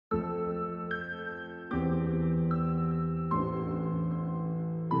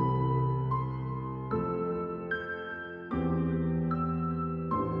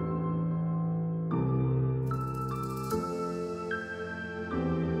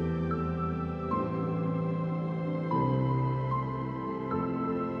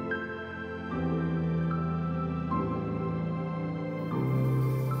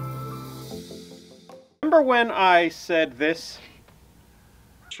remember when I said this?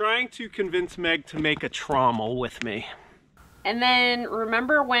 Trying to convince Meg to make a trommel with me. And then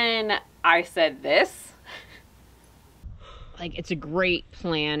remember when I said this? Like, it's a great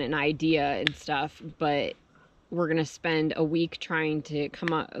plan and idea and stuff, but we're gonna spend a week trying to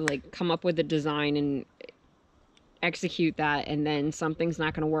come up with a design and execute that, and then something's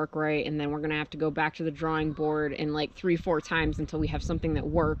not going to work right, and then we're going to have to go back to the drawing board and like 3-4 times until we have something that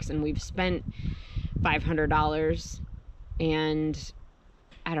works, and we've spent $500, and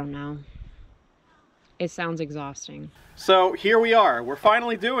I don't know, it sounds exhausting. So here we are, we're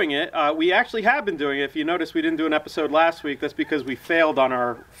finally doing it. We actually have been doing it. If you notice, we didn't do an episode last week. That's because we failed on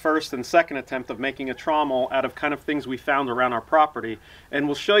our first and second attempt of making a trommel out of kind of things we found around our property. And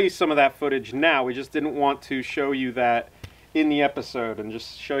we'll show you some of that footage now. We just didn't want to show you that in the episode and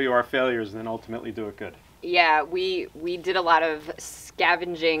just show you our failures and then ultimately do it good. Yeah, we did a lot of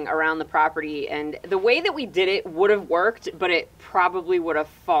scavenging around the property, and the way that we did it would have worked, but it probably would have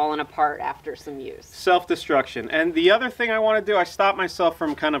fallen apart after some use. Self-destruction. And the other thing I want to do, I stopped myself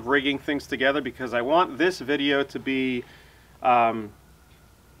from kind of rigging things together because I want this video to be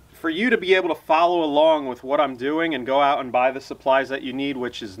for you to be able to follow along with what I'm doing and go out and buy the supplies that you need,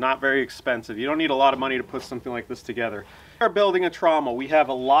 which is not very expensive. You don't need a lot of money to put something like this together. We are building a trommel. We have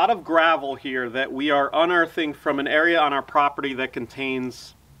a lot of gravel here that we are unearthing from an area on our property that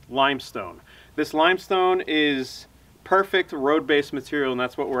contains limestone. This limestone is perfect road-based material, and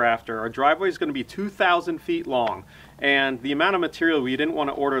that's what we're after. Our driveway is going to be 2,000 feet long, and the amount of material, we didn't want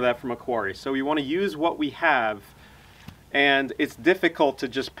to order that from a quarry. So we want to use what we have, and it's difficult to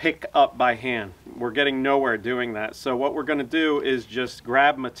just pick up by hand. We're getting nowhere doing that. So what we're going to do is just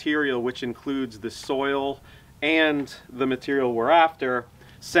grab material, which includes the soil and the material we're after,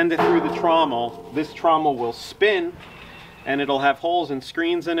 send it through the trommel. This trommel will spin, and it'll have holes and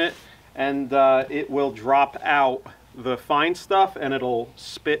screens in it, and it will drop out the fine stuff, and it'll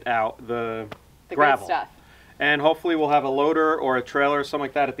spit out the gravel. Good stuff. And hopefully we'll have a loader or a trailer or something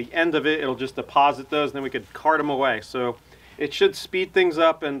like that at the end of it. It'll just deposit those, and then we could cart them away. So it should speed things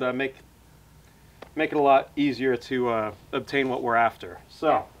up and make it a lot easier to obtain what we're after.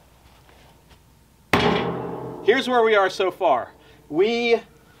 So here's where we are so far. We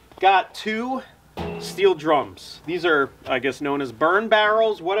got 2 steel drums. These are, I guess, known as burn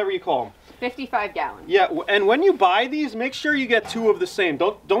barrels, whatever you call them. 55 gallons. Yeah, and when you buy these, make sure you get 2 of the same.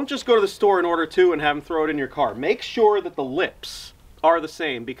 Don't just go to the store and order 2 and have them throw it in your car. Make sure that the lips are the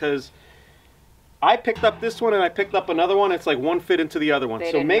same, because I picked up this one and I picked up another one. It's like one fit into the other one.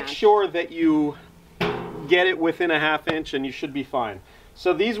 So make sure that you get it within a ½ inch and you should be fine.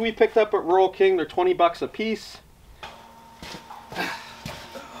 So these we picked up at Rural King. They're 20 bucks a piece.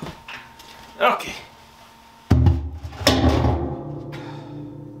 Okay.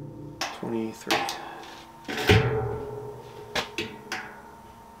 23.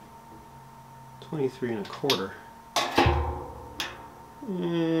 23 1/4.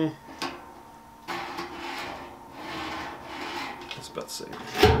 That's about the same.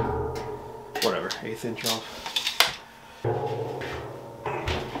 Whatever, 1/8 inch off.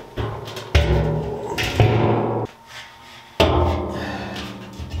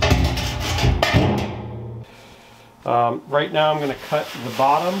 Right now I'm going to cut the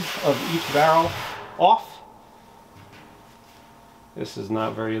bottom of each barrel off. This is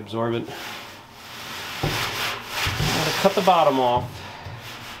not very absorbent. I'm going to cut the bottom off,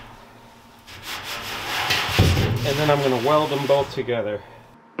 and then I'm going to weld them both together.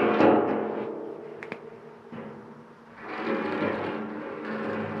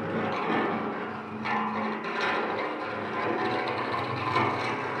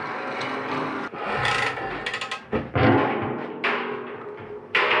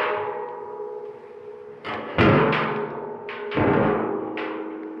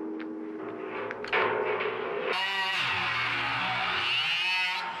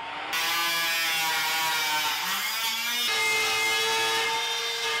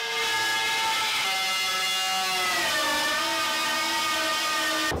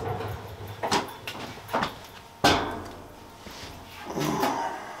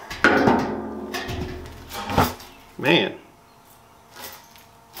 Man,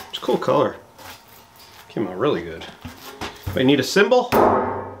 it's a cool color. Came out really good. I need a cymbal.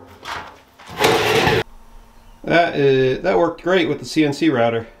 That worked great with the CNC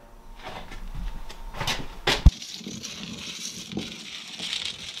router.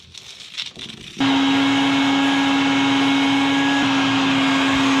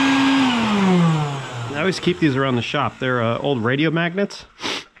 I always keep these around the shop. They're old radio magnets,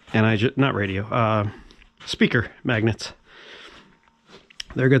 and speaker magnets.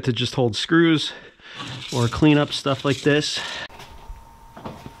 They're good to just hold screws or clean up stuff like this.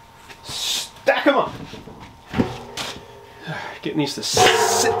 Stack them up. Getting these to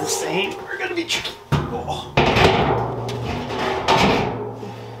sit the same. We're gonna be tricky. Oh.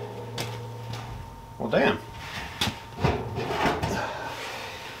 Well, damn. I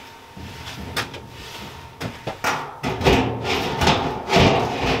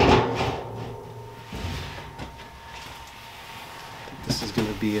think this is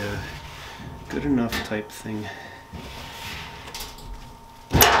gonna be a good enough type thing.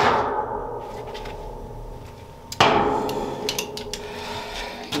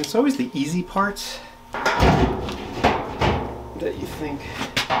 It's always the easy parts that you think,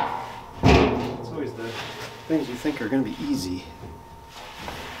 it's always the things you think are going to be easy.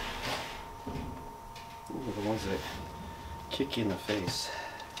 Those are the ones that kick you in the face.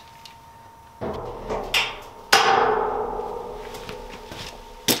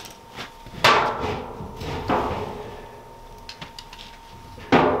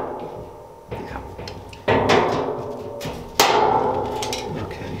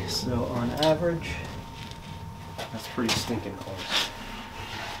 So on average, that's pretty stinking close.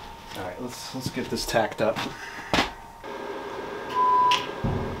 All right, let's get this tacked up.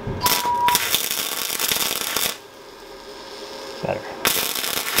 Better.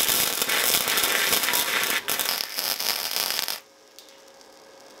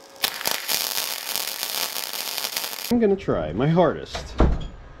 I'm gonna try my hardest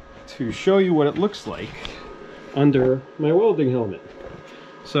to show you what it looks like under my welding helmet.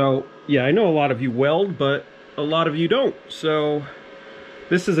 So, yeah, I know a lot of you weld, but a lot of you don't. So,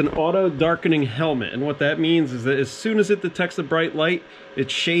 this is an auto darkening helmet, and what that means is that as soon as it detects the bright light, it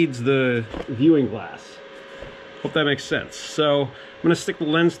shades the viewing glass. Hope that makes sense. So, I'm gonna stick the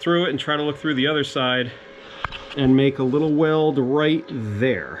lens through it and try to look through the other side and make a little weld right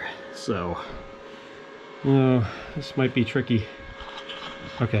there. So, this might be tricky.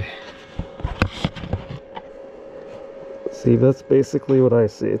 Okay. See, that's basically what I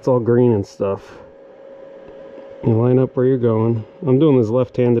see. It's all green and stuff. You line up where you're going. I'm doing this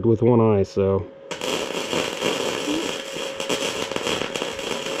left-handed with one eye, so.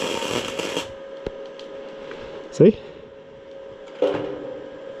 See?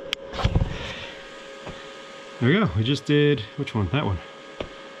 There we go. We just did, which one? That one.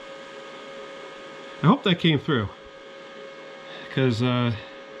 I hope that came through, because that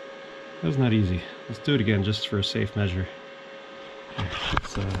was not easy. Let's do it again just for a safe measure.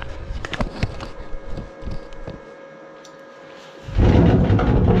 Let's,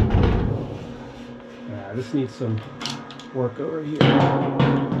 this needs some work over here.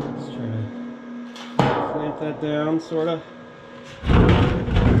 Let's try to clamp that down, sort of.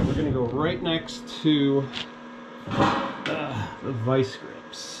 Right, we're going to go right next to the vice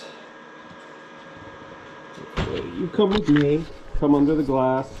grips. Okay, you come with me. Come under the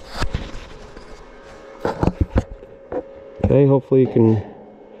glass. Okay, hopefully you can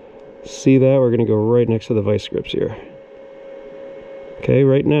see that. We're going to go right next to the vice grips here. Okay,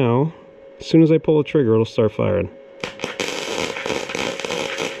 right now, as soon as I pull the trigger, it'll start firing.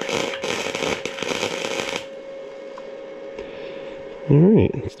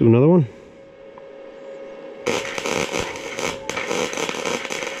 Alright, let's do another one.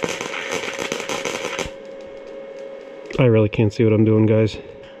 I really can't see what I'm doing, guys.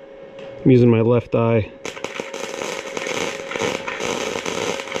 I'm using my left eye.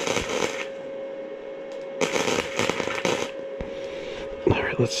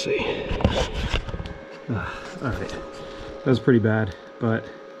 Alright, let's see. Alright, that was pretty bad, but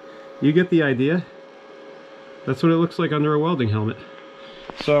you get the idea. That's what it looks like under a welding helmet.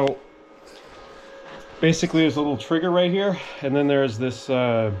 So, basically there's a little trigger right here, and then there's this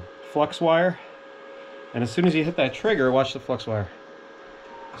flux wire. And as soon as you hit that trigger, watch the flux wire.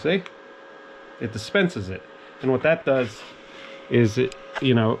 See? It dispenses it. And what that does is it,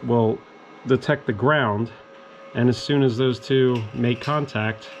 will detect the ground. And as soon as those two make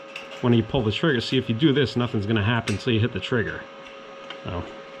contact, when you pull the trigger, see if you do this, nothing's gonna happen until you hit the trigger. Oh.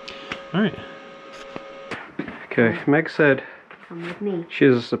 Alright. Okay, Meg said come with me. She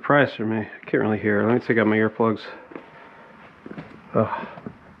has a surprise for me. I can't really hear her. Let me take out my earplugs. Oh.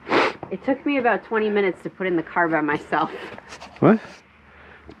 It took me about 20 minutes to put in the car by myself. What?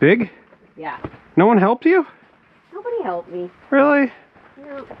 Big? Yeah. No one helped you? Nobody helped me. Really?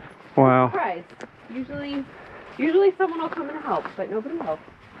 No. Wow. I'm surprised. Usually someone will come and help, but nobody helped.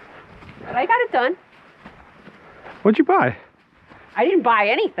 But I got it done. What'd you buy? I didn't buy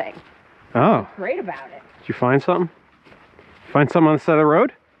anything. Oh. What's great about it? Did you find something? Find something on the side of the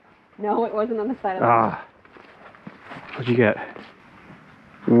road? No, it wasn't on the side of the road. Ah. What'd you get?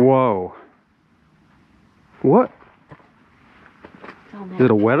 Whoa. What? Oh, Is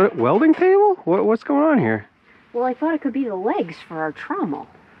it a welding table? What's going on here? Well, I thought it could be the legs for our trommel.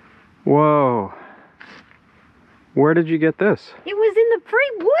 Whoa. Where did you get this? It was in the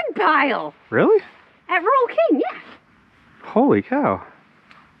free wood pile. Really? At Rural King, yeah. Holy cow.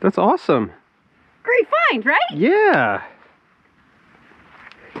 That's awesome. Great find, right? Yeah.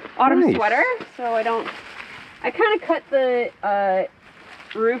 Autumn Nice. sweater, so I kind of cut the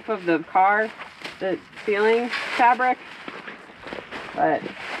roof of the car, the ceiling fabric, but...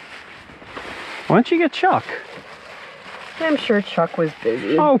 Why don't you get Chuck? I'm sure Chuck was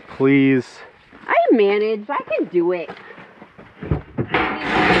busy. Oh, please. I managed. I can do it.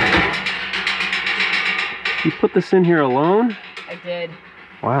 You put this in here alone? I did.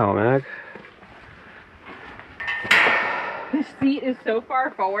 Wow, Mag. The seat is so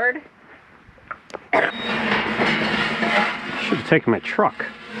far forward. Should have taken my truck.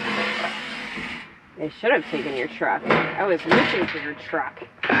 They should have taken your truck. I was looking for your truck.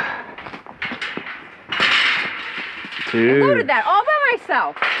 Dude. I loaded that all by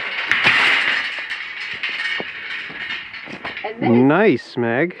myself. And this, Nice,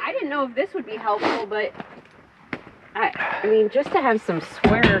 Meg. I didn't know if this would be helpful, but I mean, just to have some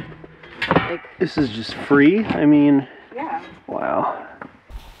square, like... This is just free. I mean, Yeah. wow.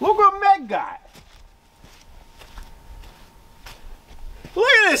 Look what Meg got. Look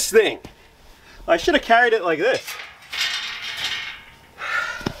at this thing. I should have carried it like this.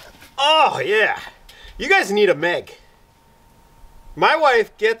 Oh, yeah. You guys need a Meg. My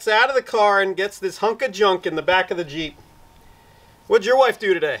wife gets out of the car and gets this hunk of junk in the back of the Jeep. What'd your wife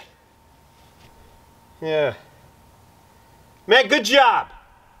do today? Yeah. Meg, good job.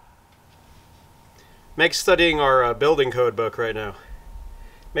 Meg's studying our building code book right now.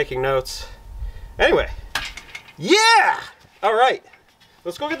 Making notes. Anyway. Yeah! All right.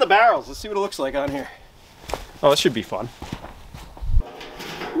 Let's go get the barrels. Let's see what it looks like on here. Oh, this should be fun.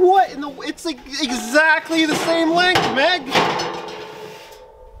 What in the... It's like exactly the same length, Meg!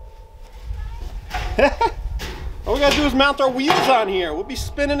 All we gotta do is mount our wheels on here. We'll be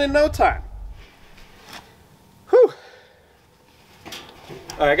spinning in no time. Whew.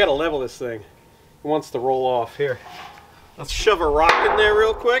 All right, I gotta level this thing. It wants to roll off here. Let's shove a rock in there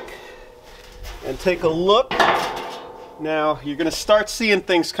real quick and take a look. Now, you're gonna start seeing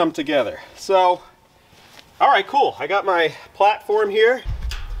things come together. So, all right, cool. I got my platform here.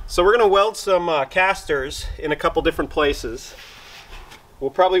 So we're gonna weld some casters in a couple different places. We'll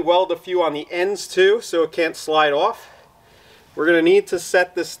probably weld a few on the ends too, so it can't slide off. We're gonna need to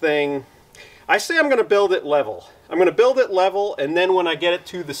set this thing, I say I'm gonna build it level. I'm gonna build it level, and then when I get it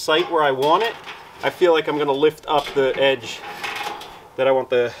to the site where I want it, I feel like I'm gonna lift up the edge that I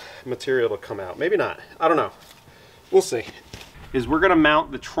want the material to come out. Maybe not, I don't know. We'll see. Is we're gonna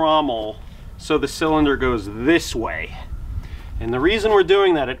mount the trommel so the cylinder goes this way. And the reason we're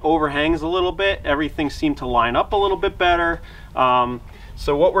doing that, it overhangs a little bit. Everything seemed to line up a little bit better.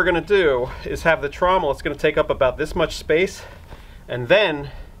 So what we're gonna do is have the trommel, it's gonna take up about this much space, and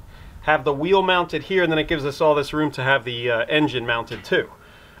then have the wheel mounted here, and then it gives us all this room to have the engine mounted too.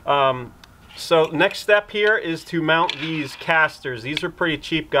 So next step here is to mount these casters. These are pretty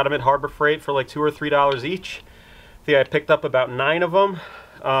cheap, got them at Harbor Freight for like $2 or $3 each. I think I picked up about 9 of them.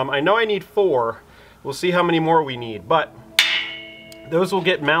 I know I need 4. We'll see how many more we need, but those will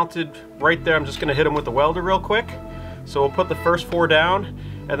get mounted right there. I'm just gonna hit them with the welder real quick. So we'll put the first 4 down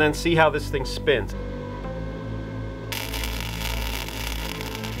and then see how this thing spins.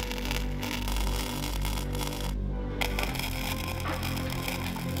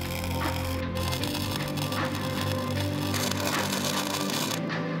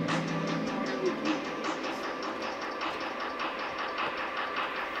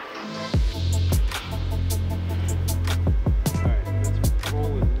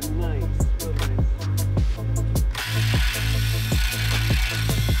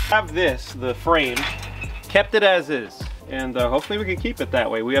 Have this, the frame, kept it as is, and hopefully we can keep it that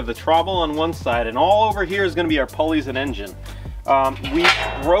way. We have the trommel on one side, and all over here is going to be our pulleys and engine. We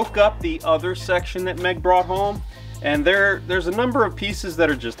broke up the other section that Meg brought home, and there's a number of pieces that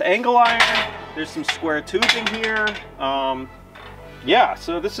are just angle iron. There's some square tubing here. Yeah,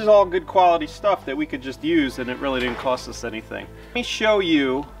 so this is all good quality stuff that we could just use, and it really didn't cost us anything. Let me show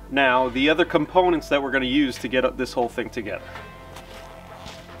you now the other components that we're going to use to get this whole thing together.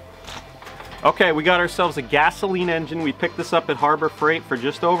 Okay, we got ourselves a gasoline engine. We picked this up at Harbor Freight for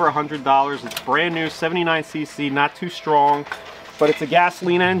just over $100. It's brand new, 79cc, not too strong, but it's a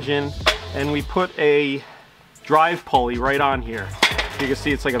gasoline engine, and we put a drive pulley right on here. You can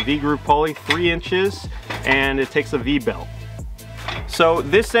see it's like a V-groove pulley, 3 inches, and it takes a V-belt. So So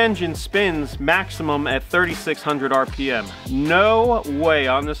this engine spins maximum at 3,600 RPM. No way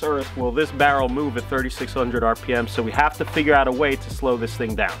on this earth will this barrel move at 3,600 RPM, so we have to figure out a way to slow this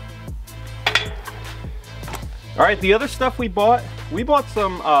thing down. All right, the other stuff we bought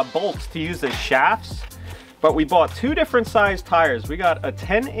some bolts to use as shafts, but we bought two different size tires. We got a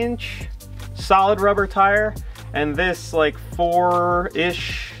 10-inch solid rubber tire and this like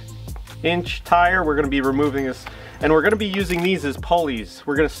 4-ish inch tire. We're gonna be removing this, and we're gonna be using these as pulleys.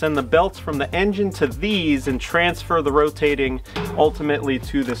 We're gonna send the belts from the engine to these and transfer the rotating ultimately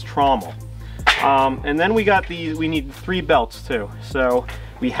to this trommel. And then we got these, we need 3 belts too. So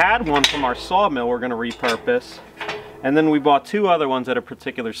we had one from our sawmill we're gonna repurpose, and then we bought 2 other ones at a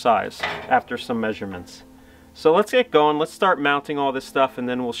particular size after some measurements. So let's get going, let's start mounting all this stuff, and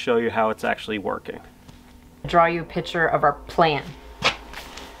then we'll show you how it's actually working. Draw you a picture of our plan.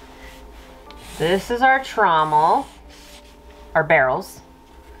 This is our trommel, our barrels,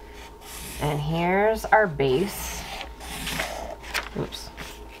 and here's our base. Oops.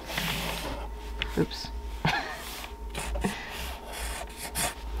 Oops.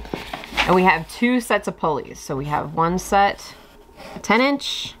 And we have 2 sets of pulleys. So we have one set, a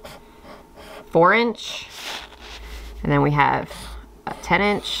 10-inch, 4-inch, and then we have a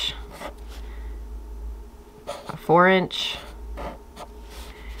 10-inch, a 4-inch,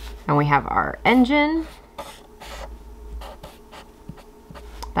 and we have our engine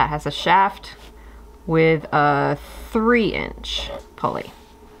that has a shaft with a 3-inch pulley.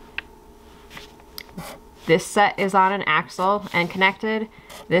 This set is on an axle and connected.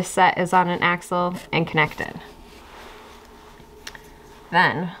 This set is on an axle and connected.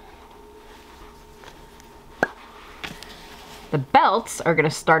 Then the belts are going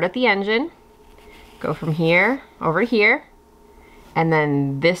to start at the engine, go from here over to here, and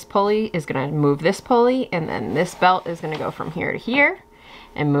then this pulley is going to move this pulley, and then this belt is going to go from here to here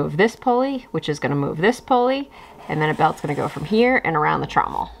and move this pulley, which is going to move this pulley, and then a belt's going to go from here and around the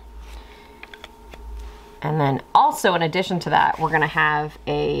trommel. And then also in addition to that, we're going to have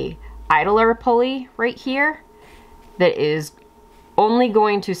a idler pulley right here that is only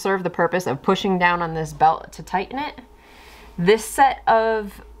going to serve the purpose of pushing down on this belt to tighten it. This set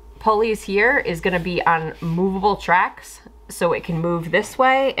of pulleys here is going to be on movable tracks, so it can move this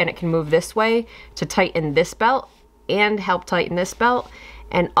way and it can move this way to tighten this belt and help tighten this belt.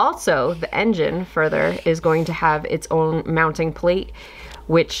 And also the engine further is going to have its own mounting plate,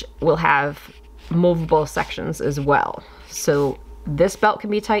 which will have movable sections as well. So this belt can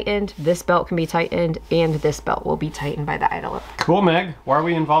be tightened, this belt can be tightened, and this belt will be tightened by the idler. Cool, Meg. Why are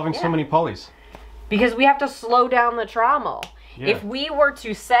we involving so many pulleys? Because we have to slow down the trommel. Yeah. If we were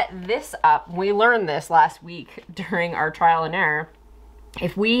to set this up, we learned this last week during our trial and error.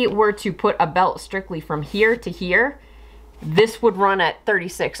 If we were to put a belt strictly from here to here, this would run at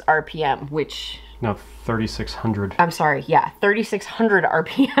 36 RPM, which... No, 3,600. I'm sorry, yeah, 3,600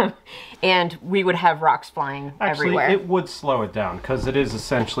 RPM, and we would have rocks flying everywhere. Actually, it would slow it down, because it is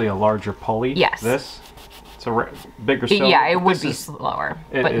essentially a larger pulley. Yes. It's a bigger cylinder. Yeah, it would be slower,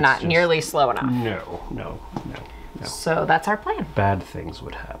 but not just nearly slow enough. No. So that's our plan. Bad things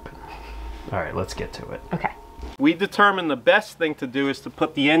would happen. All right, let's get to it. Okay. We determined the best thing to do is to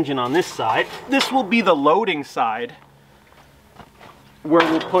put the engine on this side. This will be the loading side, where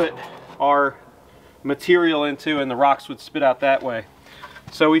we'll put our material into, and the rocks would spit out that way.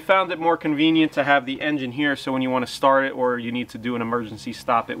 So we found it more convenient to have the engine here, so when you want to start it or you need to do an emergency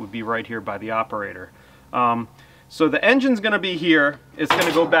stop, it would be right here by the operator. So the engine's going to be here. It's going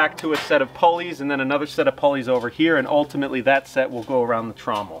to go back to a set of pulleys, and then another set of pulleys over here, and ultimately that set will go around the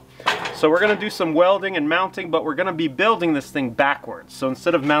trommel. So we're going to do some welding and mounting, but we're going to be building this thing backwards. So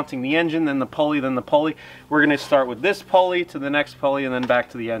instead of mounting the engine, then the pulley, we're going to start with this pulley to the next pulley and then back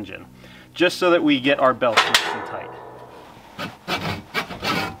to the engine, just so that we get our belts nice and tight.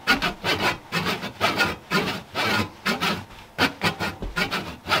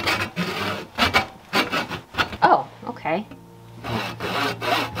 Oh, okay.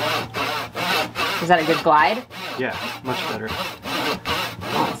 Is that a good glide? Yeah, much better.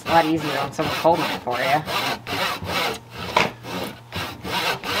 Oh, it's a lot easier when someone's holding it for you.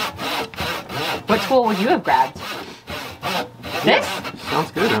 What tool would you have grabbed? This?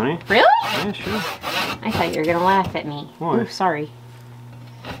 Sounds good, honey. Really? Yeah, sure. I thought you were gonna laugh at me. Why? Ooh, sorry.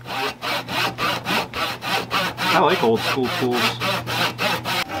 I like old school tools.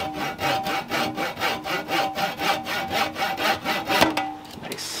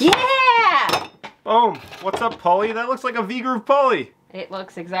 Nice. Yeah! Boom. What's up, pulley? That looks like a V-groove pulley. It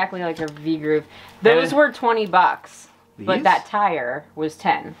looks exactly like a V-groove. Those were 20 bucks, but that tire was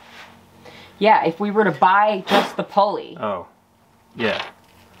 10. Yeah, if we were to buy just the pulley. Oh. Yeah.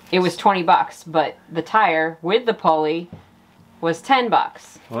 It was 20 bucks, but the tire with the pulley was 10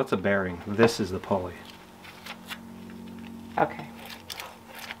 bucks. Well, that's a bearing. This is the pulley. Okay.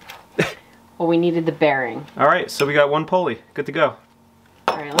 Well, we needed the bearing. All right, so we got one pulley. Good to go.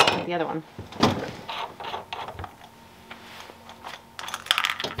 All right, let's get the other one.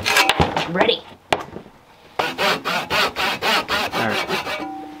 Ready. All right.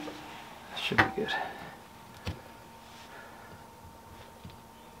 That should be good.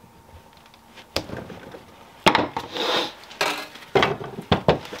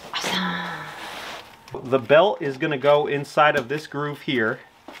 The belt is going to go inside of this groove here.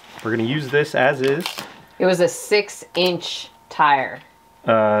 We're going to use this as is. It was a 6-inch tire.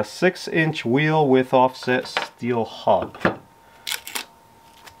 6-inch wheel with offset steel hub.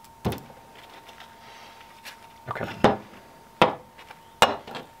 Okay.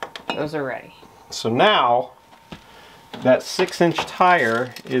 Those are ready. So now, that 6-inch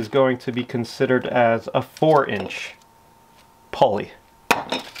tire is going to be considered as a 4-inch pulley.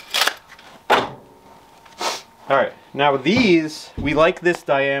 Alright, now these, we like this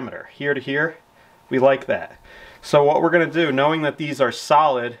diameter, here to here, we like that. So what we're going to do, knowing that these are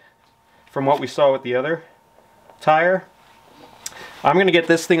solid from what we saw with the other tire, I'm going to get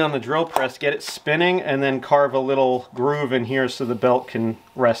this thing on the drill press, get it spinning, and then carve a little groove in here so the belt can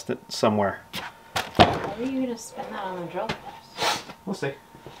rest it somewhere. How are you going to spin that on the drill press? We'll see.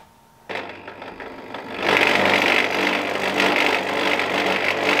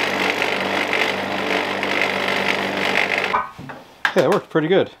 Yeah, that worked pretty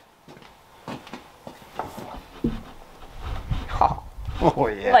good.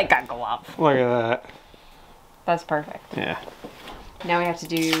 Oh yeah. Like a glove. Look at that. That's perfect. Yeah. Now we have to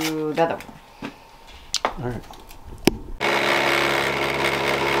do the other one. Alright.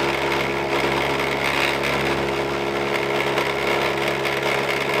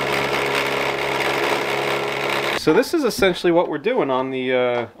 So this is essentially what we're doing on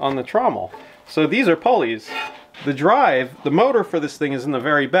the Trommel. So these are pulleys. The drive, the motor for this thing is in the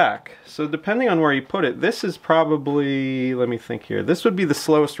very back. So depending on where you put it, this is probably, let me think here, this would be the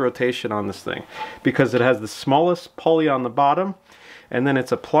slowest rotation on this thing because it has the smallest pulley on the bottom and then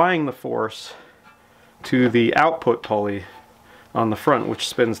it's applying the force to the output pulley on the front, which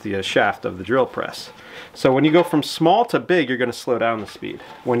spins the shaft of the drill press. So when you go from small to big, you're going to slow down the speed.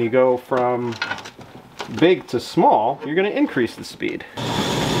 When you go from big to small, you're going to increase the speed.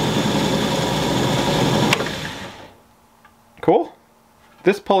 Cool.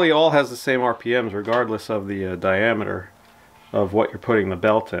 This pulley all has the same RPMs regardless of the diameter of what you're putting the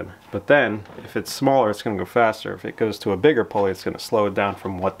belt in. But then, if it's smaller, it's going to go faster. If it goes to a bigger pulley, it's going to slow it down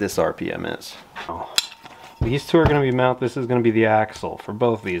from what this RPM is. Oh. These two are going to be mounted. This is going to be the axle for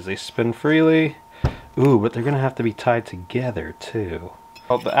both these. They spin freely. Ooh, but they're going to have to be tied together too.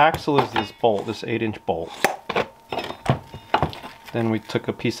 Well, the axle is this bolt, this 8-inch bolt. Then we took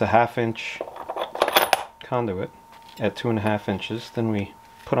a piece of 1/2-inch conduit at 2.5 inches. Then we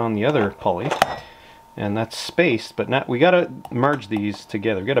put on the other pulley, and that's spaced, but now we gotta merge these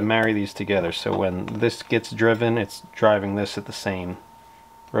together. We gotta marry these together so when this gets driven, it's driving this at the same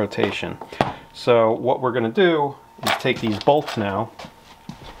rotation. So what we're gonna do is take these bolts now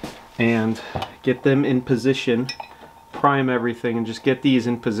and get them in position, prime everything, and just get these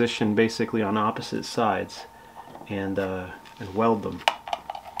in position basically on opposite sides and weld them.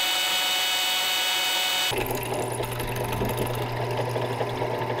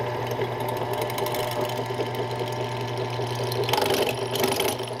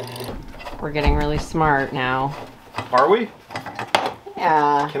 We're getting really smart now. Are we?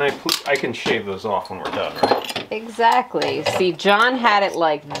 Yeah. I can shave those off when we're done, right? Exactly. See, John had it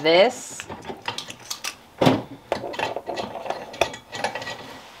like this.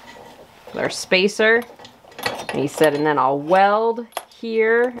 Our spacer. And he said, and then I'll weld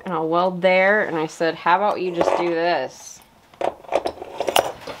here and I'll weld there. And I said, how about you just do this?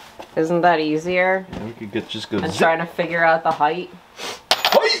 Isn't that easier? Yeah, we could just go than trying to figure out the height.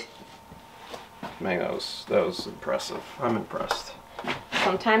 Man, that was impressive. I'm impressed.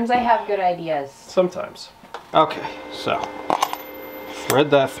 Sometimes I have good ideas. Sometimes. Okay, so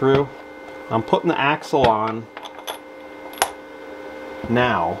thread that through. I'm putting the axle on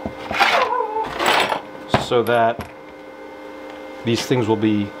now so that these things will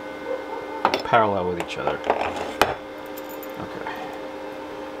be parallel with each other. Okay.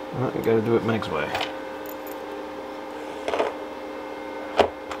 Well, you gotta do it Meg's way.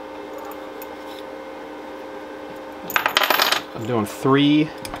 I'm doing 3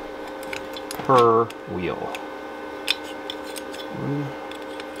 per wheel. 1,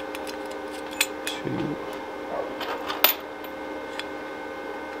 2,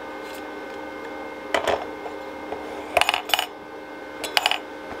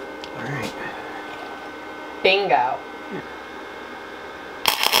 Bingo.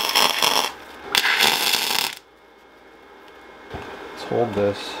 Let's hold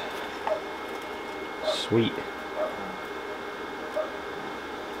this. Sweet. I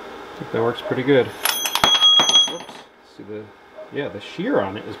think that works pretty good. Whoops. See the shear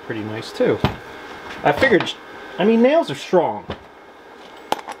on it is pretty nice too. I figured, I mean, nails are strong.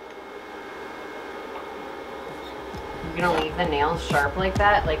 You're gonna leave the nails sharp like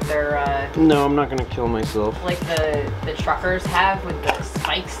that? Like they're, No, I'm not gonna kill myself. like the truckers have with the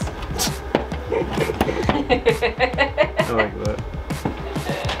spikes? I like that.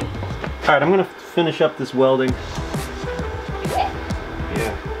 Alright, I'm gonna finish up this welding. Yeah.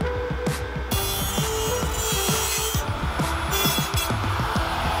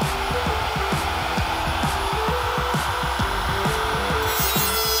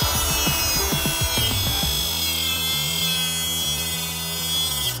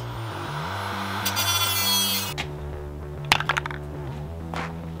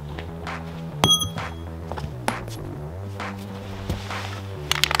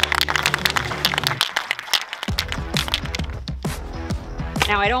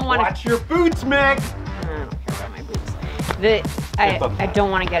 Now I don't want to. Watch your boots, Meg! I don't care about my boots. I don't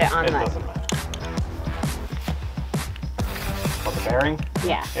want to get it on It the. doesn't matter. Oh, the bearing?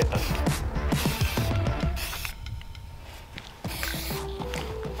 Yeah. It doesn't matter.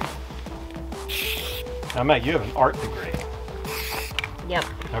 Now, Meg, you have an art degree. Yep.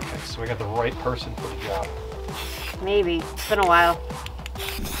 Okay, so we got the right person for the job. Maybe. It's been a while.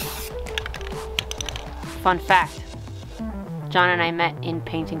 Fun fact. John and I met in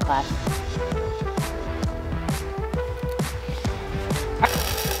painting class.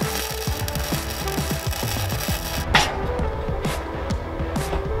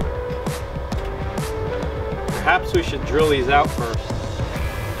 Perhaps we should drill these out first.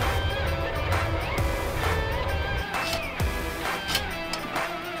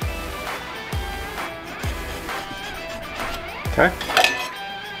 Okay.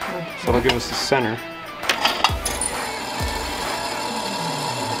 So it'll give us the center.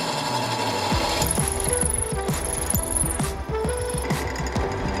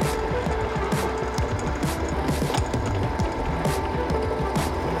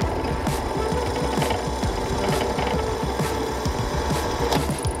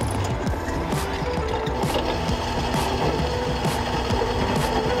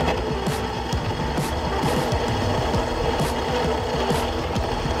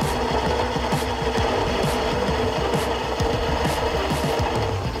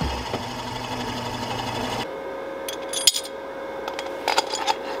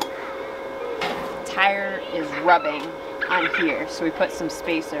 Tire is rubbing on here, so we put some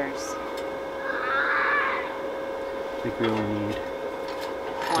spacers. I think we only need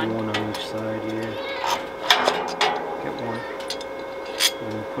one on each side here. Get one.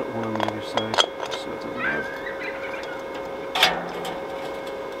 And then put one on the other side so it doesn't move.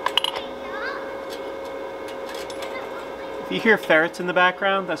 If you hear ferrets in the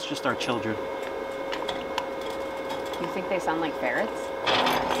background, that's just our children. You think they sound like ferrets?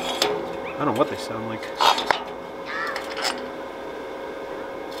 I don't know what they sound like.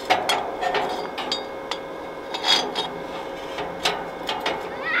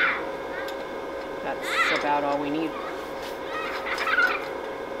 That's about all we need.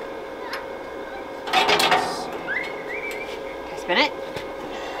 Can I spin it?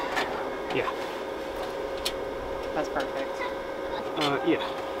 Yeah. That's perfect. Yeah.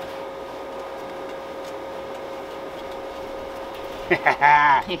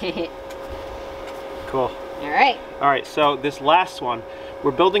 Cool. Alright. Alright, so this last one,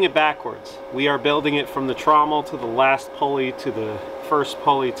 we're building it backwards. We are building it from the trommel to the last pulley to the first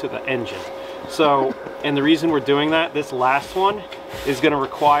pulley to the engine. So, and the reason we're doing that, this last one is going to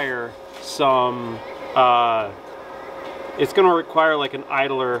require some, it's going to require like an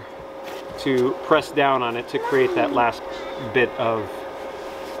idler to press down on it to create that last bit of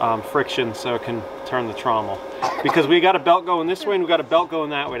friction so it can turn the trommel. Because we got a belt going this way and we got a belt going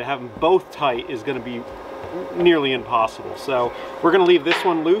that way. To have them both tight is going to be nearly impossible. So we're going to leave this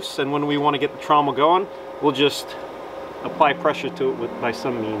one loose, and when we want to get the trommel going, we'll just apply pressure to it by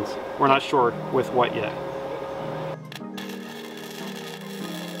some means. We're not sure with what yet.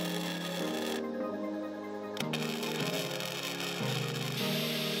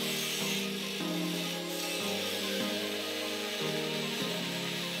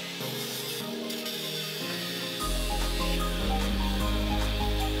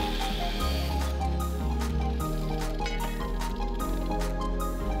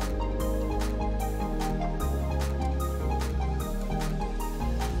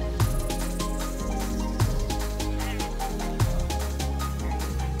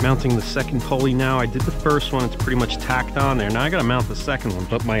 Mounting the second pulley now. I did the first one, it's pretty much tacked on there. Now I gotta mount the second one,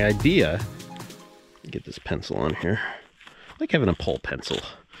 but my idea, get this pencil on here. I like having a pull pencil.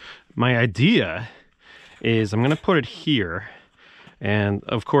 My idea is I'm gonna put it here, and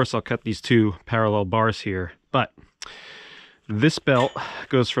of course I'll cut these two parallel bars here, but this belt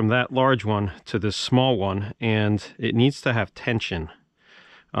goes from that large one to this small one, and it needs to have tension.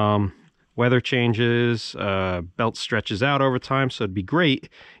 Weather changes, belt stretches out over time, so it'd be great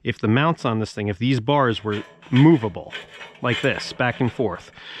if the mounts on this thing, if these bars were movable, like this, back and forth.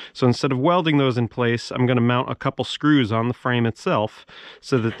 So instead of welding those in place, I'm going to mount a couple screws on the frame itself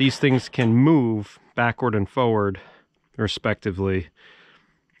so that these things can move backward and forward, respectively,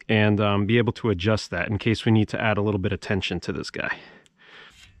 and be able to adjust that in case we need to add a little bit of tension to this guy.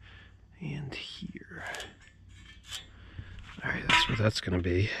 And here. All right, that's where that's going to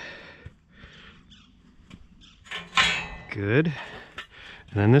be. Good.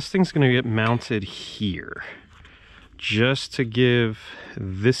 And then this thing's going to get mounted here, just to give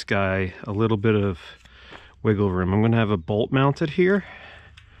this guy a little bit of wiggle room. I'm going to have a bolt mounted here.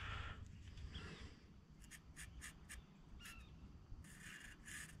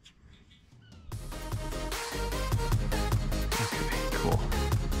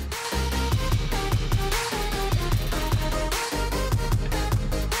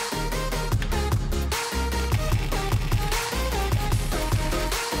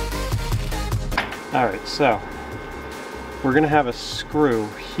 Alright, so we're going to have a screw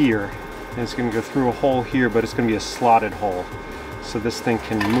here, and it's going to go through a hole here, but it's going to be a slotted hole. So this thing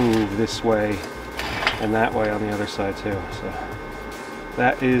can move this way and that way on the other side too. So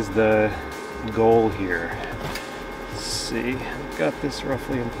that is the goal here. Let's see, I've got this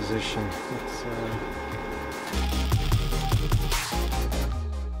roughly in position.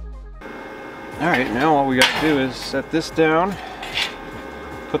 Alright, now all we got to do is set this down,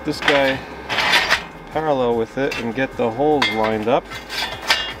 put this guy parallel with it, and get the holes lined up.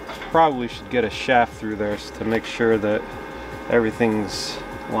 Probably should get a shaft through there to make sure that everything's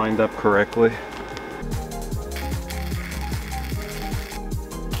lined up correctly.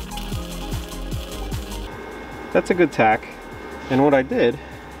 That's a good tack. And what I did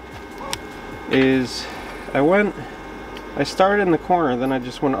is I started in the corner, then I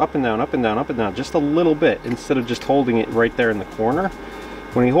just went up and down, up and down, up and down, just a little bit, instead of just holding it right there in the corner.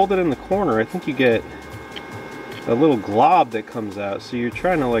 When you hold it in the corner, I think you get a little glob that comes out, so you're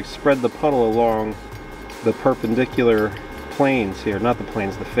trying to like spread the puddle along the perpendicular planes here, not the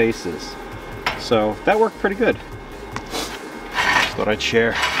planes, the faces. So that worked pretty good. Just thought I'd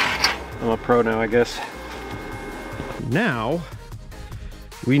share. I'm a pro now, I guess. Now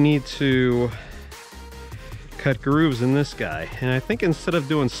we need to cut grooves in this guy, and I think instead of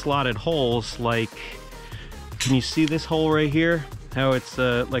doing slotted holes, like, can you see this hole right here? How it's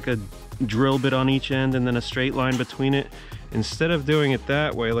like a drill bit on each end and then a straight line between it. Instead of doing it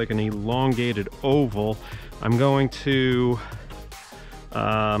that way, like an elongated oval, I'm going to,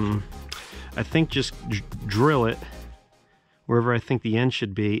 I think, just drill it wherever I think the end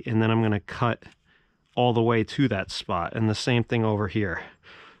should be, and then I'm going to cut all the way to that spot. And the same thing over here.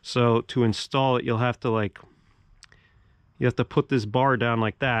 So to install it, you'll have to put this bar down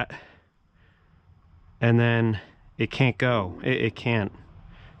like that, and then it can't go. It can't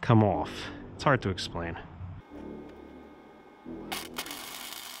come off. It's hard to explain.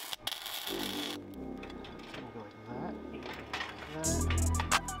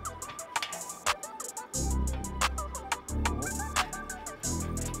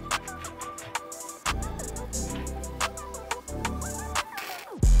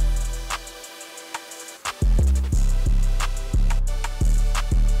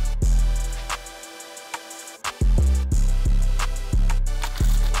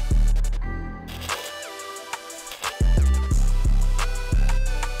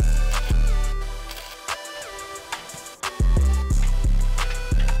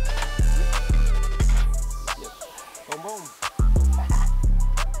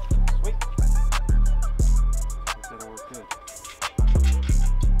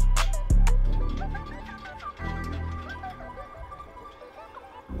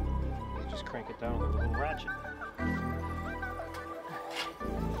 Crank it down with a little ratchet.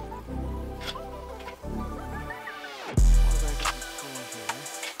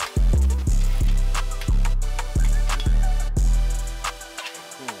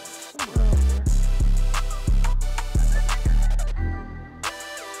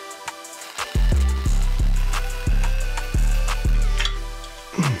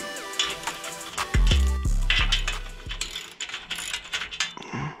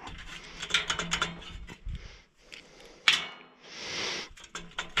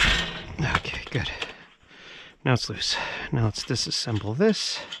 Good. Now it's loose. Now let's disassemble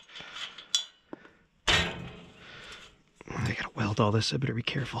this. I gotta weld all this, I better be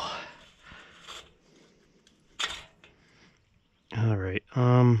careful. Alright,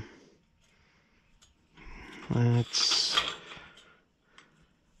 let's...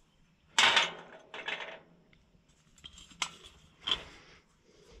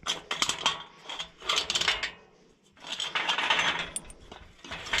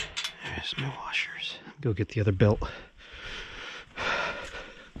 There's my washers. Go get the other belt.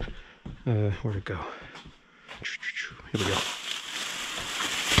 Where'd it go? Here we go.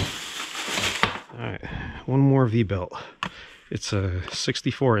 Alright, one more V-belt. It's a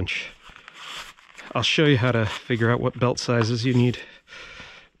 64-inch. I'll show you how to figure out what belt sizes you need,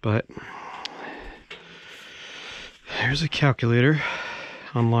 but here's a calculator.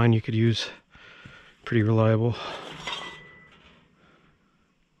 Online you could use, pretty reliable.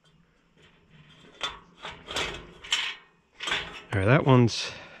 Alright, that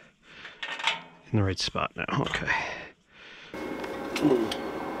one's in the right spot now. Okay.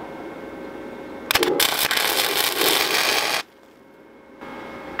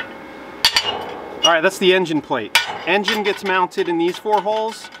 Alright, that's the engine plate. Engine gets mounted in these 4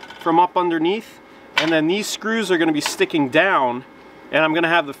 holes from up underneath, and then these screws are going to be sticking down, and I'm going to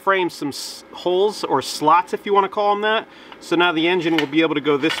have the frame some holes or slots, if you want to call them that. So now the engine will be able to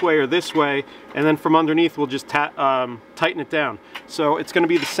go this way or this way, and then from underneath we'll just tighten it down. So it's going to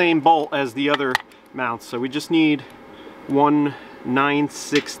be the same bolt as the other mounts. So we just need 1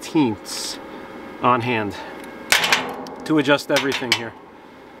 9/16 on hand to adjust everything here.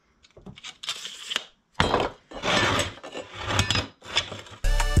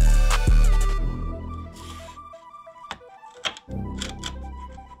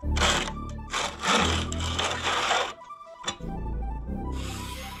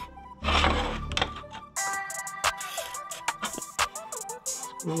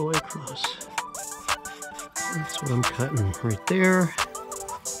 All the way across. That's what I'm cutting right there.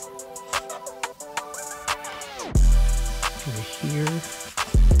 Right here.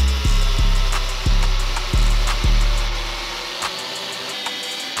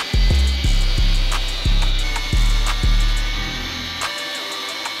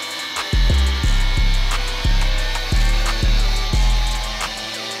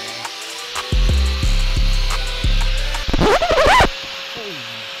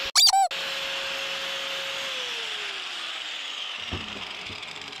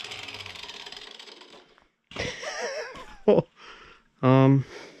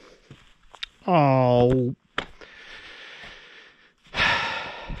 Oh.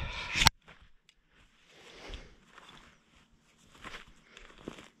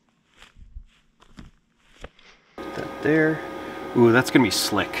 That there. Ooh, that's gonna be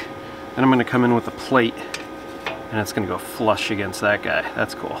slick. Then I'm gonna come in with a plate, and it's gonna go flush against that guy.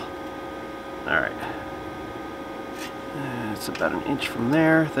 That's cool. All right. It's about an inch from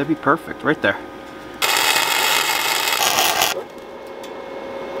there. That'd be perfect, right there.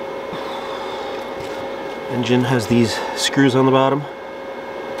 Engine has these screws on the bottom,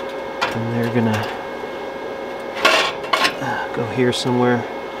 and they're gonna go here somewhere.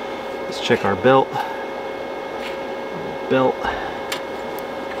 Let's check our belt. Belt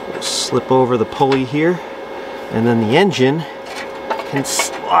will slip over the pulley here, and then the engine can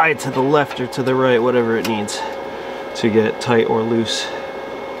slide to the left or to the right, whatever it needs to get tight or loose.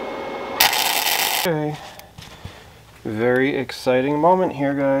 Okay, very exciting moment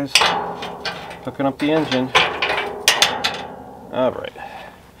here, guys. Hooking up the engine. Alright.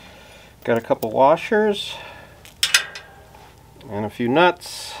 Got a couple washers and a few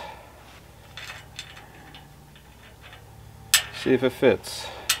nuts. See if it fits.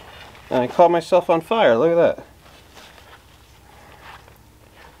 And I caught myself on fire. Look at that.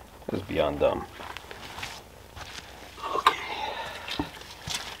 This is beyond dumb. Okay.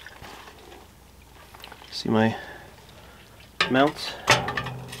 See my mounts?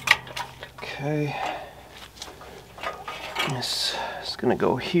 Okay, this is going to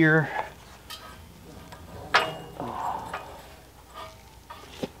go here.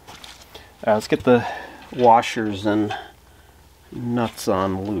 Let's get the washers and nuts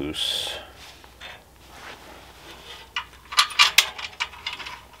on loose.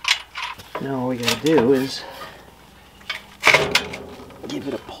 Now all we got to do is give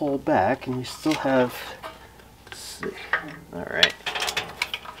it a pull back, and you still have, let's see, all right.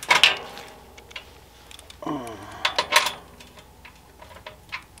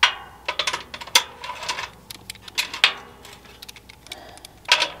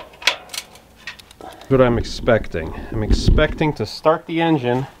 What I'm expecting. I'm expecting to start the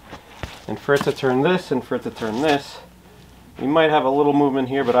engine And for it to turn this and for it to turn this, you might have a little movement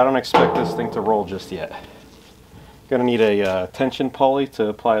here, but I don't expect this thing to roll just yet. Gonna need a tension pulley to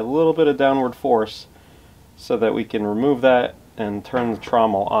apply a little bit of downward force so that we can remove that and turn the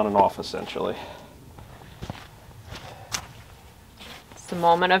trommel on and off essentially. It's the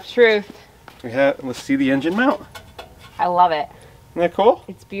moment of truth. Let's see the engine mount. I love it. Isn't that cool?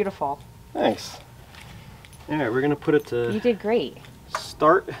 It's beautiful. Thanks. Alright, we're gonna put it to You did great.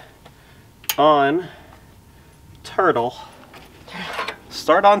 start on turtle.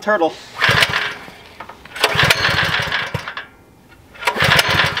 Start on turtle.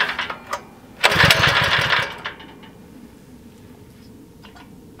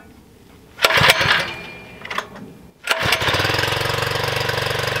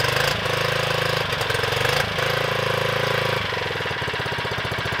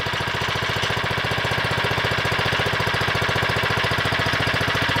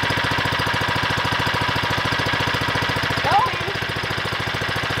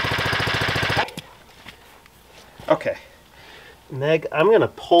 Okay, Meg, I'm going to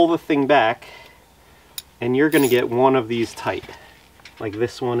pull the thing back and you're going to get one of these tight, like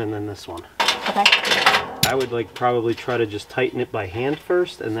this one and then this one. Okay. I would like probably try to just tighten it by hand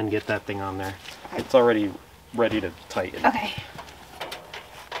first and then get that thing on there. It's already ready to tighten. Okay.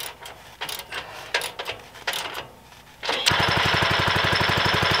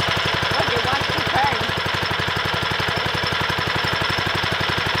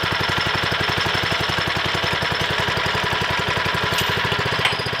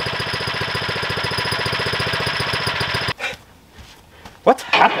 What's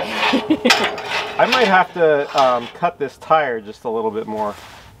happened? I might have to cut this tire just a little bit more,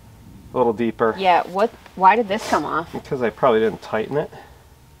 a little deeper. Yeah, why did this come off? Because I probably didn't tighten it.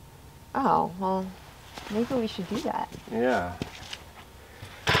 Oh, well, maybe we should do that. Yeah.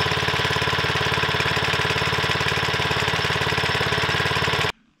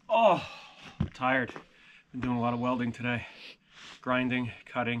 Oh, I'm tired. Been doing a lot of welding today. Grinding,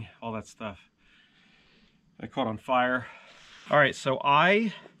 cutting, all that stuff. I caught on fire. All right, so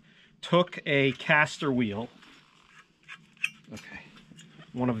I took a caster wheel. Okay,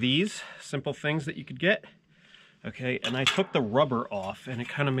 one of these simple things that you could get. Okay, and I took the rubber off and it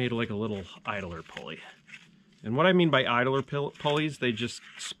kind of made like a little idler pulley. And what I mean by idler pulleys, they just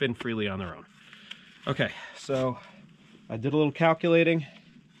spin freely on their own. Okay, so I did a little calculating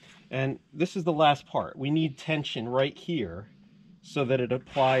and this is the last part. We need tension right here so that it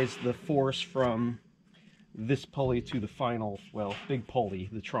applies the force from this pulley to the final, well, big pulley,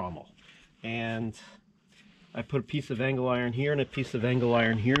 the trommel. And I put a piece of angle iron here and a piece of angle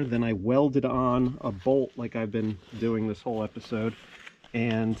iron here. Then I welded on a bolt like I've been doing this whole episode.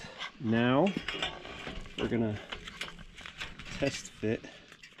 And now we're gonna test fit.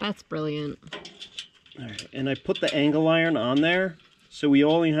 That's brilliant. All right, and I put the angle iron on there, so we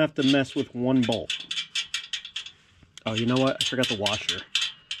only have to mess with one bolt. Oh, you know what? I forgot the washer.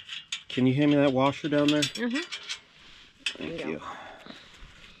 Can you hand me that washer down there? Mm-hmm. Thank you.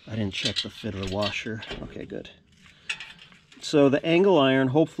 I didn't check the fit of the washer. Okay, good. So the angle iron,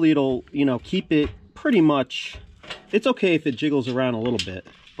 hopefully it'll, you know, keep it pretty much. It's okay if it jiggles around a little bit,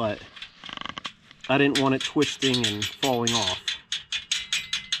 but I didn't want it twisting and falling off.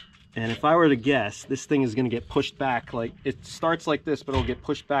 And if I were to guess, this thing is going to get pushed back. Like, it starts like this, but it'll get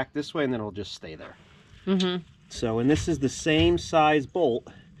pushed back this way and then it'll just stay there. Mm-hmm. So, and this is the same size bolt.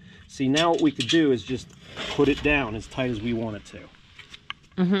 See, now what we could do is just put it down as tight as we want it to.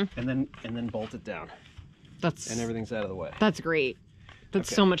 Mm-hmm. And then bolt it down. And everything's out of the way. That's great. That's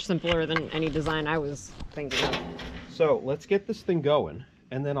Okay. so much simpler than any design I was thinking of. So let's get this thing going,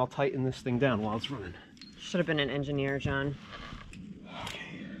 and then I'll tighten this thing down while it's running. Should have been an engineer, John.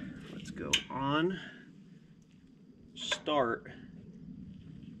 Okay, let's go on, start,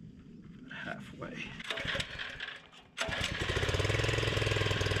 halfway.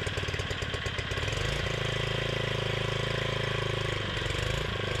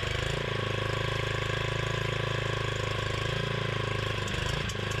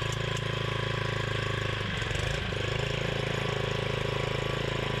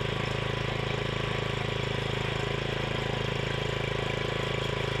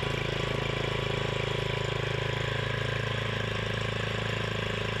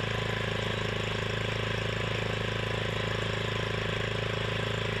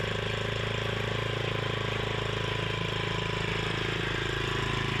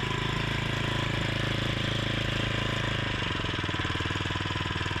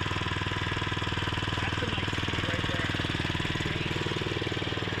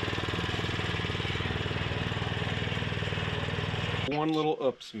 One little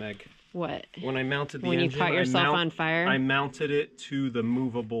oops, Meg. What? When I mounted the engine. When you caught yourself on fire? I mounted it to the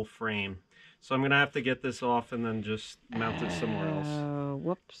movable frame. So I'm going to have to get this off and then just mount it somewhere else. Oh,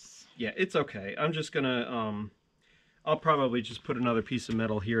 whoops. Yeah, it's okay. I'm just going to, I'll probably just put another piece of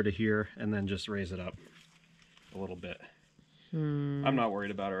metal here to here and then just raise it up a little bit. I'm not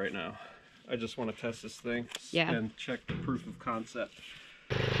worried about it right now. I just want to test this thing and check the proof of concept.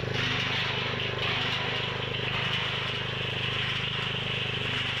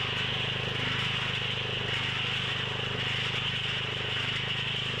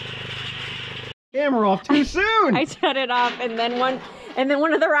 Camera off too soon. I shut it off, and then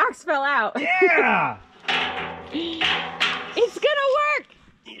one of the rocks fell out. Yeah. It's gonna work.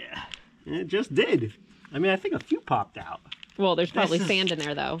 Yeah, it just did. I mean, I think a few popped out. Well, there's probably sand in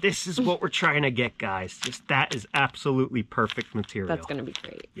there, though. This is what we're trying to get, guys. Just that is absolutely perfect material. That's gonna be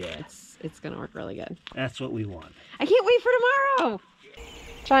great. Yeah, it's gonna work really good. That's what we want. I can't wait for tomorrow.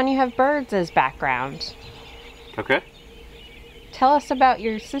 John, you have birds as background. Okay. Tell us about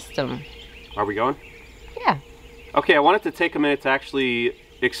your system. Are we going? Yeah. Okay, I wanted to take a minute to actually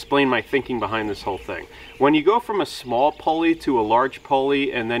explain my thinking behind this whole thing. When you go from a small pulley to a large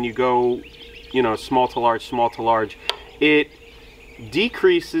pulley, and then you go, you know, small to large, it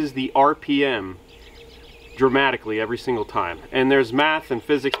decreases the RPM dramatically every single time. And there's math and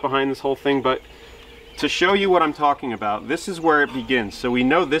physics behind this whole thing, but to show you what I'm talking about, this is where it begins. So we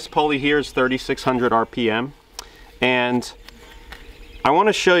know this pulley here is 3,600 RPM, and I want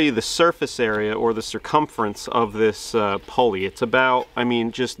to show you the surface area or the circumference of this pulley. It's about, I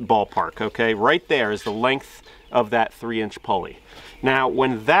mean, just ballpark, okay? Right there is the length of that 3-inch pulley. Now,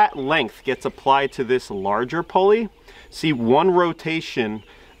 when that length gets applied to this larger pulley, see, one rotation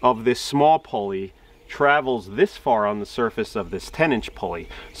of this small pulley travels this far on the surface of this 10-inch pulley.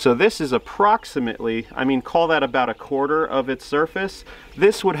 So this is approximately, I mean, call that about a quarter of its surface.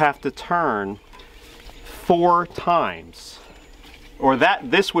 This would have to turn 4 times. Or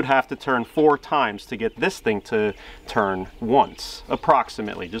this would have to turn 4 times to get this thing to turn once,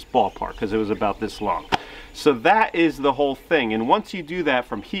 approximately, just ballpark, because it was about this long. So that is the whole thing. And once you do that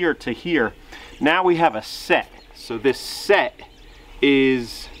from here to here, now we have a set. So this set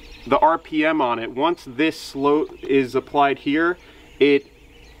is the RPM on it. Once this slope is applied here, the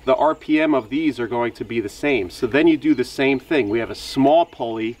RPM of these are going to be the same. So then you do the same thing. We have a small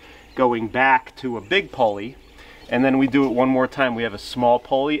pulley going back to a big pulley. And then we do it one more time. We have a small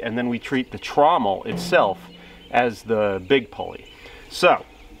pulley, and then we treat the trommel itself as the big pulley. So,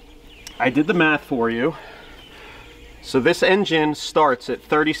 I did the math for you. So this engine starts at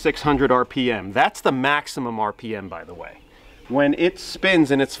 3,600 RPM. That's the maximum RPM, by the way. When it spins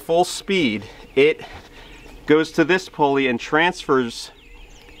in its full speed, it goes to this pulley and transfers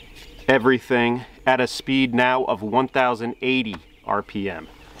everything at a speed now of 1,080 RPM.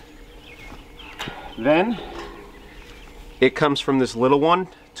 Then, it comes from this little one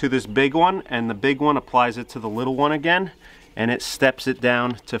to this big one, and the big one applies it to the little one again, and it steps it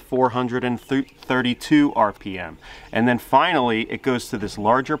down to 432 RPM. And then finally, it goes to this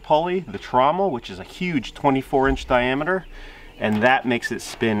larger pulley, the trommel, which is a huge 24-inch diameter, and that makes it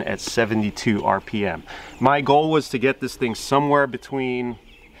spin at 72 RPM. My goal was to get this thing somewhere between,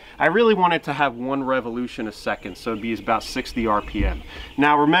 I really wanted to have 1 revolution a second, so it'd be about 60 RPM.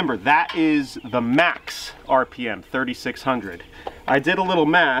 Now remember, that is the max RPM, 3,600. I did a little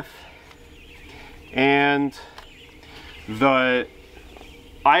math, and the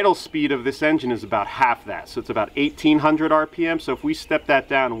idle speed of this engine is about half that, so it's about 1,800 RPM. So if we step that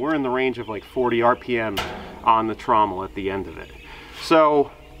down, we're in the range of like 40 RPM on the trommel at the end of it. So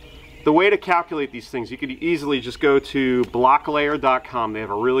the way to calculate these things, you could easily just go to blocklayer.com. They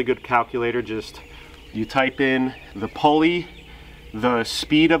have a really good calculator. Just you type in the pulley, the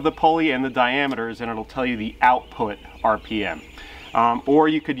speed of the pulley, and the diameters, and it'll tell you the output RPM. Or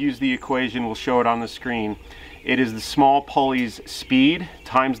you could use the equation, we'll show it on the screen. It is the small pulley's speed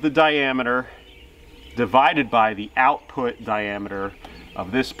times the diameter divided by the output diameter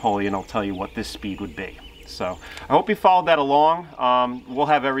of this pulley, and it'll tell you what this speed would be. So I hope you followed that along. We'll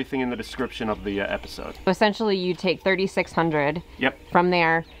have everything in the description of the episode. Essentially, you take 3,600 from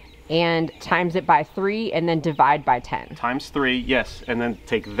there and times it by 3 and then divide by 10. Times 3, yes, and then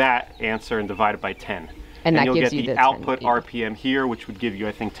take that answer and divide it by 10. And that you'll gives get you the output RPM here, which would give you,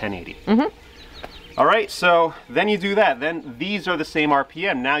 I think, 1080. All right, so then you do that. Then these are the same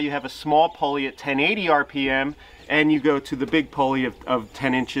RPM. Now you have a small pulley at 1080 RPM, and you go to the big pulley of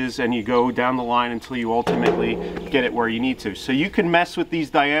 10 inches, and you go down the line until you ultimately get it where you need to. So you can mess with these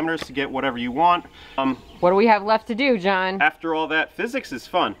diameters to get whatever you want. What do we have left to do, John? After all that, physics is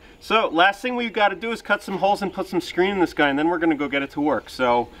fun. So last thing we've got to do is cut some holes and put some screen in this guy, and then we're going to go get it to work.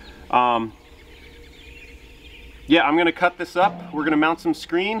 So Yeah, I'm gonna cut this up. We're gonna mount some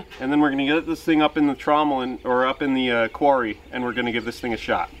screen, and then we're gonna get this thing up in the trommel or up in the quarry, and we're gonna give this thing a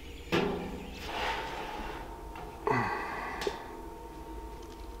shot.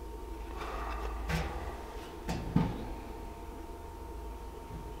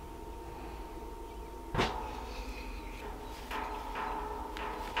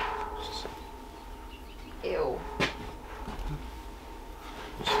 Ew.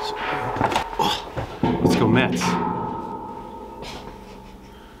 Let's go Mets.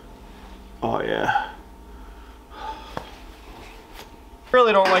 Oh yeah.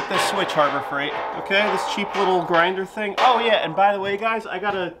 Really don't like this switch, Harbor Freight. Okay, this cheap little grinder thing. Oh yeah, and by the way, guys, I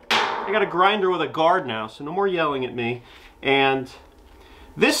got a grinder with a guard now, so no more yelling at me. And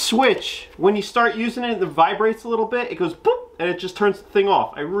this switch, when you start using it, it vibrates a little bit. It goes boop, and it just turns the thing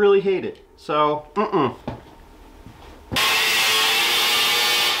off. I really hate it. So,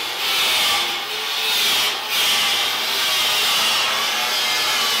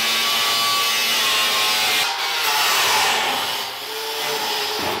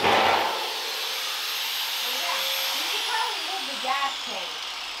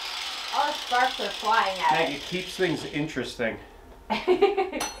 All the sparks are flying at Maggie, it keeps things interesting.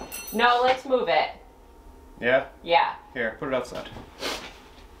 it. No, let's move it. Yeah? Yeah. Here, put it outside.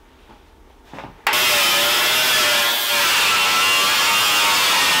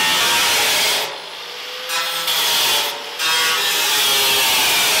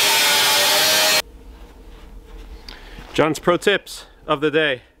 John's pro tips of the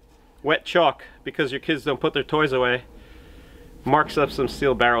day. Wet chalk, because your kids don't put their toys away, marks up some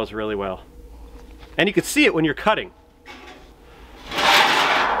steel barrels really well. And you can see it when you're cutting.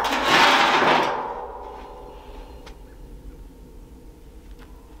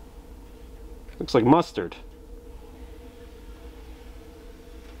 Looks like mustard.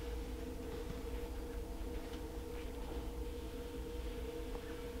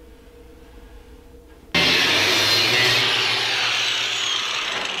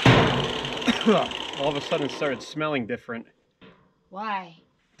 All of a sudden it started smelling different. Why?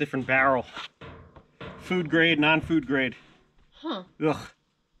 Different barrel. Food grade, non-food grade. Huh. Ugh.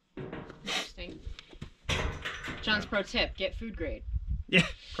 Interesting. John's pro tip, get food grade. Yeah,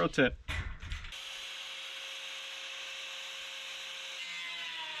 pro tip.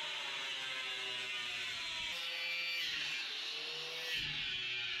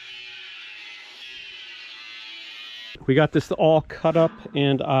 We got this all cut up,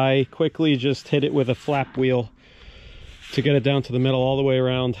 and I quickly just hit it with a flap wheel to get it down to the middle all the way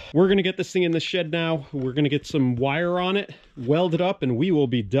around. We're gonna get this thing in the shed now. We're gonna get some wire on it, weld it up, and we will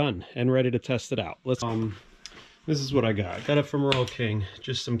be done and ready to test it out. Let's this is what I got. I got it from Royal King,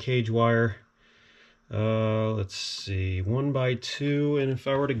 just some cage wire. Let's see, 1x2, and if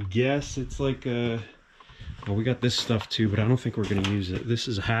I were to guess, it's like well, we got this stuff too, but I don't think we're gonna use it. This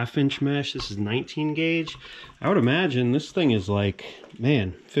is a 1/2" mesh. This is 19 gauge. I would imagine this thing is like,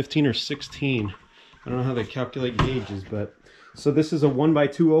 man, 15 or 16. I don't know how they calculate gauges, but so this is a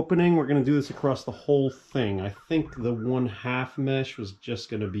 1x2 opening. We're gonna do this across the whole thing. I think the 1/2 mesh was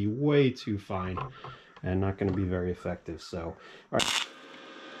just gonna be way too fine and not gonna be very effective. So, all right.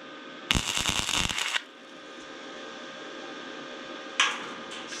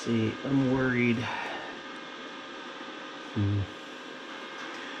 Let's see, I'm worried.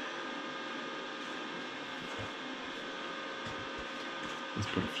 Let's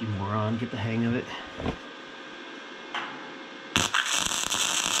put a few more on, get the hang of it.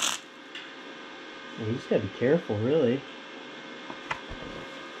 Well, you just gotta be careful, really.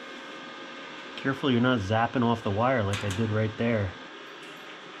 Careful you're not zapping off the wire like I did right there.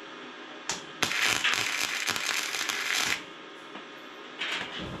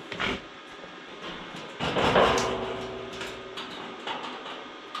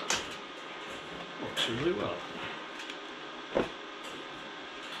 Works really well.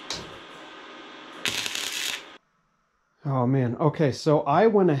 Oh man, okay, so I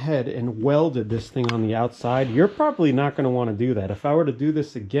went ahead and welded this thing on the outside. You're probably not going to want to do that. If I were to do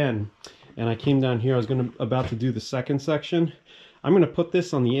this again, and I came down here, I was about to do the second section, I'm going to put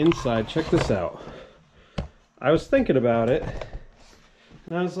this on the inside. Check this out. I was thinking about it,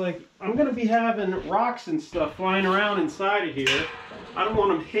 and I was like, I'm going to be having rocks and stuff flying around inside of here. I don't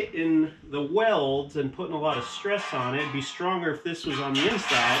want them hitting the welds and putting a lot of stress on it. It'd be stronger if this was on the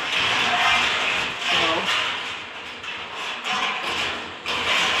inside.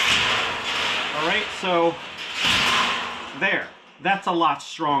 Alright, so there. That's a lot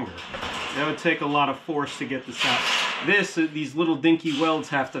stronger. That would take a lot of force to get this out. these little dinky welds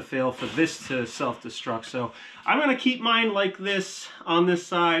have to fail for this to self-destruct. So I'm gonna keep mine like this on this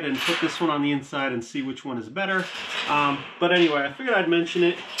side and put this one on the inside and see which one is better. But anyway, I figured I'd mention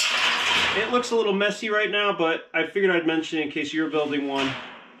it. It looks a little messy right now, but I figured I'd mention it in case you're building one.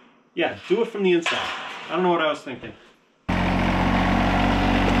 Yeah, do it from the inside. I don't know what I was thinking.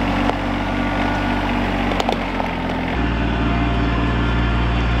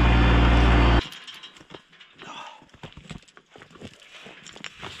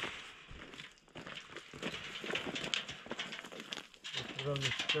 Put it on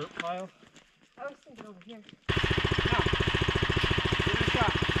this dirt pile. I was thinking over here. Now, give it a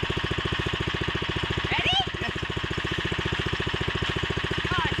shot. Ready?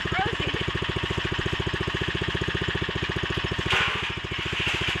 Oh, it's frozen.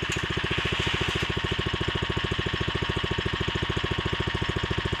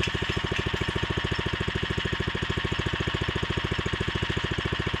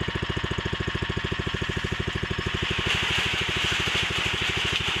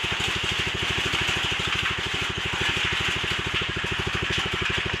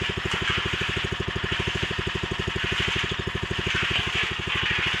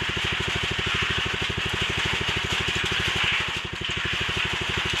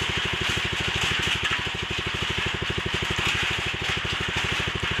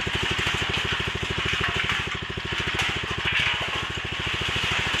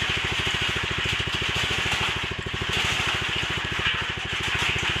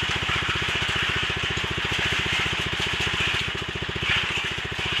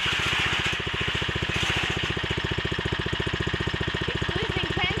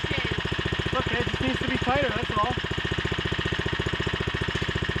 It just needs to be tighter, that's all.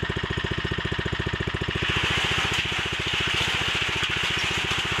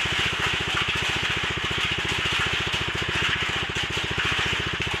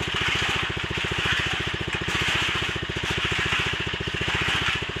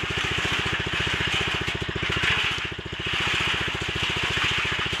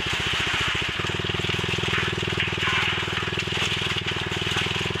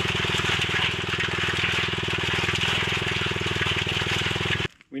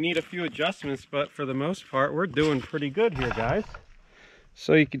 We need a few adjustments, but for the most part, we're doing pretty good here, guys.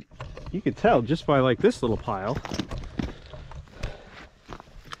 So you could tell just by like this little pile.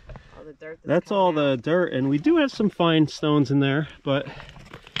 All the dirt That's all the dirt, and we do have some fine stones in there, but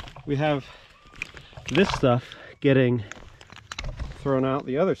we have this stuff getting thrown out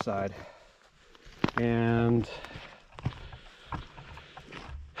the other side. And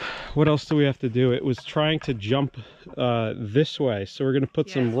what else do we have to do? It was trying to jump this way, so we're going to put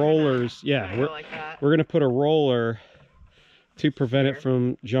some rollers. Yeah, we're going to put a roller to prevent it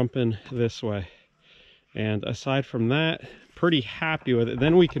from jumping this way. And aside from that, pretty happy with it.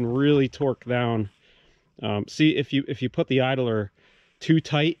 Then we can really torque down. See, if you put the idler too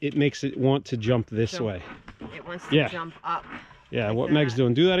tight, it makes it want to jump this way. It wants to jump up. Yeah, like what Meg's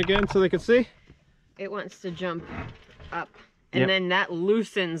doing. Do that again so they can see. It wants to jump up. And then that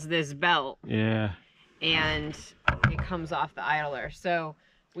loosens this belt. Yeah. And it comes off the idler. So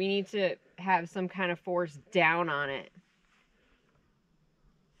we need to have some kind of force down on it.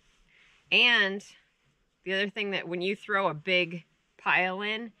 And the other thing, that when you throw a big pile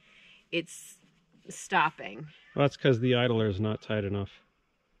in, it's stopping. Well, that's because the idler is not tight enough.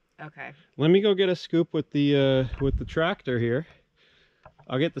 Okay. Let me go get a scoop with the tractor here.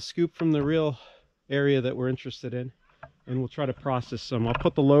 I'll get the scoop from the real area that we're interested in, and we'll try to process some. I'll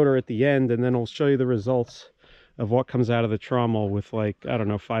put the loader at the end, and then I'll show you the results of what comes out of the trommel with, like, I don't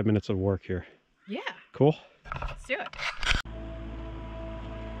know, 5 minutes of work here. Yeah. Cool? Let's do it.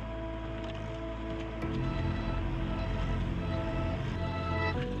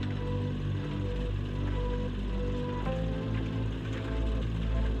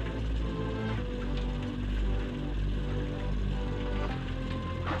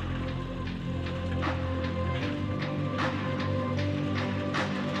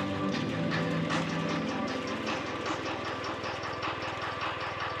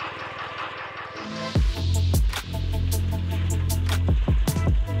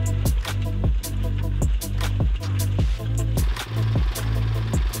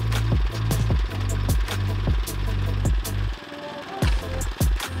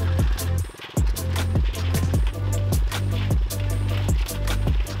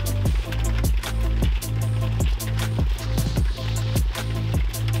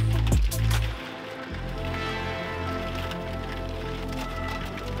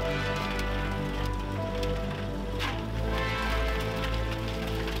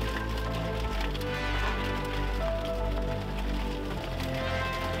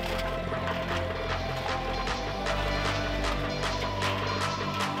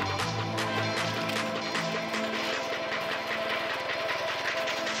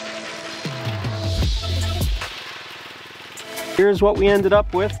 Here's what we ended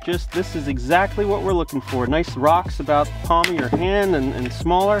up with. Just this is exactly what we're looking for. Nice rocks about the palm of your hand and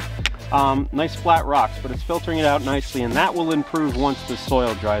smaller. Nice flat rocks, but it's filtering it out nicely, and that will improve once the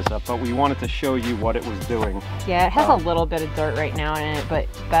soil dries up. But we wanted to show you what it was doing. Yeah, it has a little bit of dirt right now in it, but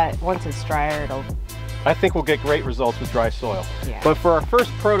that once it's drier, it'll... I think we'll get great results with dry soil. Yeah. But for our first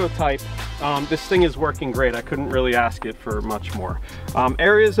prototype, this thing is working great. I couldn't really ask it for much more.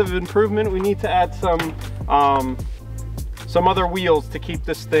 Areas of improvement, we need to add some other wheels to keep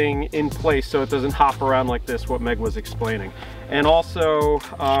this thing in place so it doesn't hop around like this, what Meg was explaining. And also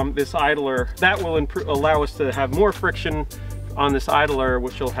this idler, that will allow us to have more friction on this idler,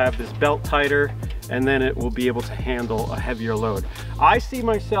 which will have this belt tighter, and then it will be able to handle a heavier load. I see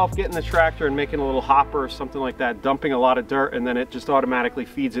myself getting the tractor and making a little hopper or something like that, dumping a lot of dirt, and then it just automatically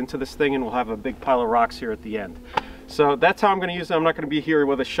feeds into this thing, and we'll have a big pile of rocks here at the end. So that's how I'm going to use it. I'm not going to be here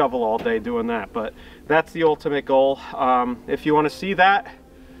with a shovel all day doing that, but that's the ultimate goal. If you want to see that,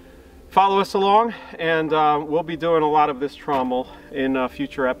 follow us along, and we'll be doing a lot of this trommel in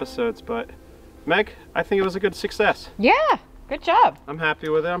future episodes. But Meg, I think it was a good success. Yeah, good job. I'm happy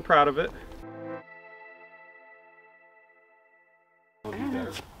with it. I'm proud of it. I don't know.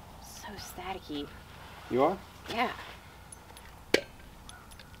 So staticky. You are? Yeah.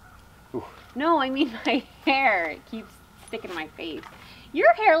 Ooh. No, I mean my hair. It keeps sticking to my face.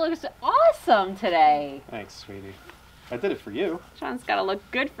 Your hair looks awesome today. Thanks, sweetie. I did it for you. Sean's got to look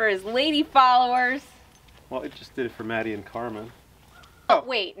good for his lady followers. Well, it just did it for Maddie and Carmen. Oh,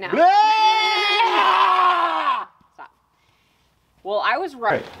 wait, no. Stop. Well, I was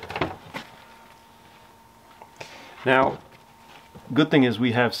right. Now, good thing is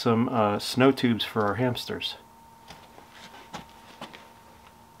we have some snow tubes for our hamsters.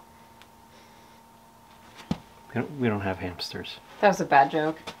 We don't have hamsters. That was a bad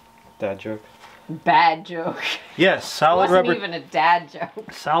joke. Dad joke. Bad joke. Yes, solid It wasn't rubber. even a dad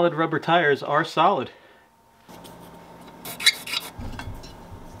joke. Solid rubber tires are solid.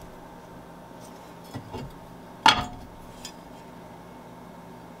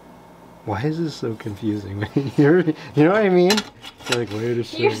 Why is this so confusing? You know what I mean? You're like, wait a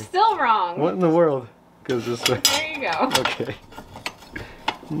second. You're still wrong. What in the world goes this way? There you go. Okay.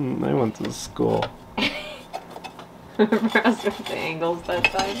 I went to school. Remember us with the angles that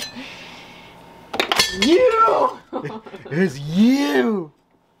time? You! It's you!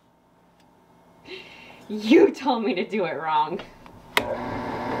 You told me to do it wrong.